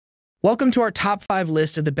Welcome to our top 5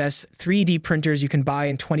 list of the best 3D printers you can buy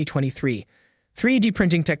in 2023. 3D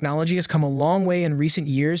printing technology has come a long way in recent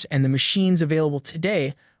years, and the machines available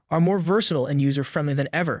today are more versatile and user-friendly than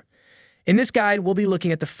ever. In this guide, we'll be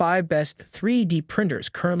looking at the 5 best 3D printers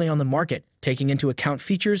currently on the market, taking into account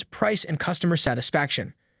features, price, and customer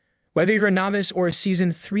satisfaction. Whether you're a novice or a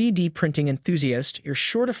seasoned 3D printing enthusiast, you're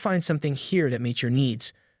sure to find something here that meets your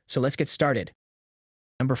needs. So let's get started.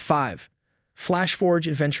 Number 5. FLASHFORGE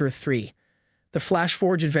Adventurer 3. The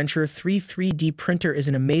FLASHFORGE Adventurer 3 3D printer is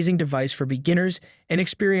an amazing device for beginners and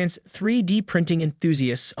experienced 3D printing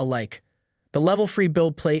enthusiasts alike. The level-free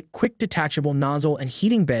build plate, quick detachable nozzle, and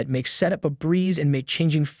heating bed make setup a breeze and make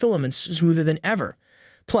changing filaments smoother than ever.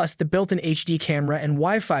 Plus, the built-in HD camera and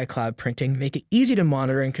Wi-Fi cloud printing make it easy to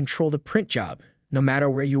monitor and control the print job, no matter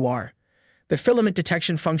where you are. The filament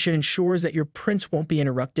detection function ensures that your prints won't be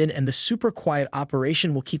interrupted, and the super quiet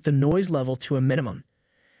operation will keep the noise level to a minimum.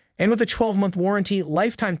 And with a 12-month warranty,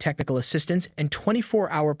 lifetime technical assistance, and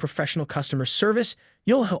 24-hour professional customer service,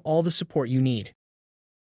 you'll have all the support you need.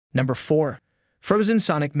 Number 4. Phrozen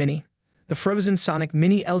Sonic Mini. The Phrozen Sonic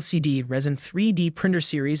Mini LCD Resin 3D printer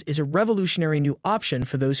series is a revolutionary new option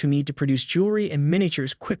for those who need to produce jewelry and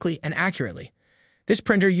miniatures quickly and accurately. This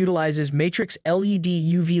printer utilizes matrix LED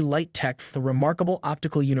UV light tech for remarkable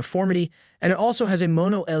optical uniformity, and it also has a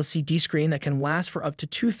mono LCD screen that can last for up to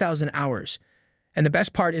 2,000 hours. And the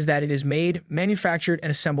best part is that it is made, manufactured,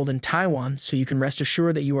 and assembled in Taiwan, so you can rest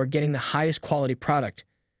assured that you are getting the highest quality product.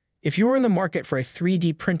 If you are in the market for a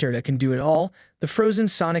 3D printer that can do it all, the Phrozen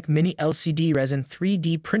Sonic Mini LCD Resin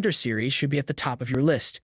 3D printer series should be at the top of your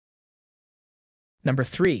list. Number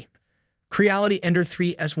 3. Creality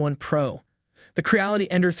Ender-3 S1 Pro. The Creality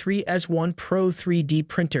Ender-3 S1 Pro 3D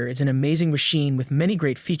printer is an amazing machine with many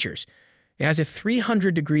great features. It has a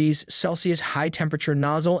 300 degrees Celsius high-temperature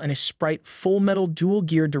nozzle and a Sprite full-metal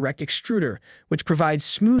dual-gear direct extruder, which provides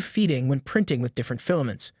smooth feeding when printing with different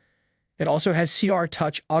filaments. It also has CR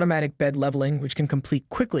Touch automatic bed leveling, which can complete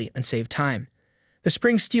quickly and save time. The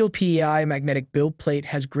spring steel PEI magnetic build plate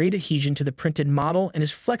has great adhesion to the printed model and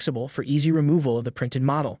is flexible for easy removal of the printed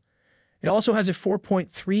model. It also has a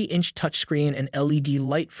 4.3-inch touchscreen and LED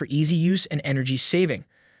light for easy use and energy saving.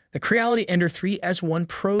 The Creality Ender-3 S1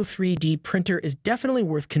 Pro 3D printer is definitely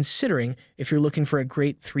worth considering if you're looking for a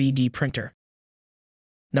great 3D printer.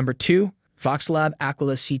 Number 2. Voxelab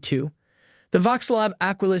Aquila C2. The Voxelab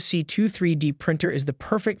Aquila C2 3D printer is the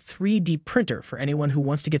perfect 3D printer for anyone who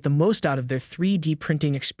wants to get the most out of their 3D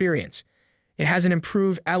printing experience. It has an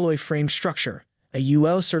improved alloy frame structure, a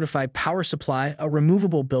UL-certified power supply, a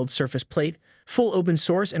removable build surface plate, full open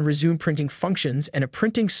source and resume printing functions, and a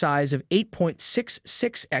printing size of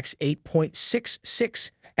 8.66 x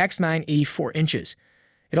 8.66 x 984 inches.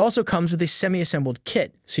 It also comes with a semi-assembled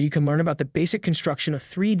kit, so you can learn about the basic construction of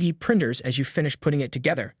 3D printers as you finish putting it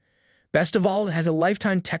together. Best of all, it has a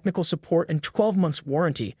lifetime technical support and 12 months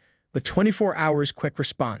warranty, with 24 hours quick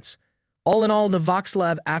response. All in all, the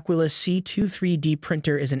Voxelab Aquila C2 3D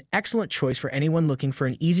printer is an excellent choice for anyone looking for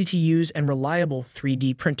an easy-to-use and reliable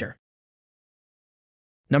 3D printer.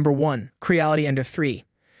 Number 1. Creality Ender-3.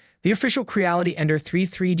 The official Creality Ender-3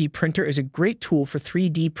 3D printer is a great tool for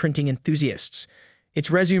 3D printing enthusiasts.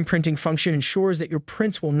 Its resume printing function ensures that your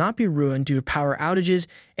prints will not be ruined due to power outages,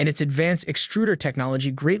 and its advanced extruder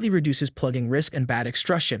technology greatly reduces plugging risk and bad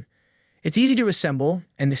extrusion. It's easy to assemble,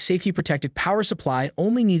 and the safety-protected power supply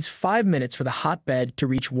only needs 5 minutes for the hot bed to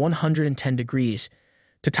reach 110 degrees.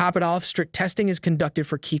 To top it off, strict testing is conducted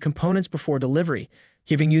for key components before delivery,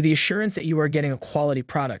 giving you the assurance that you are getting a quality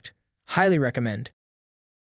product. Highly recommend.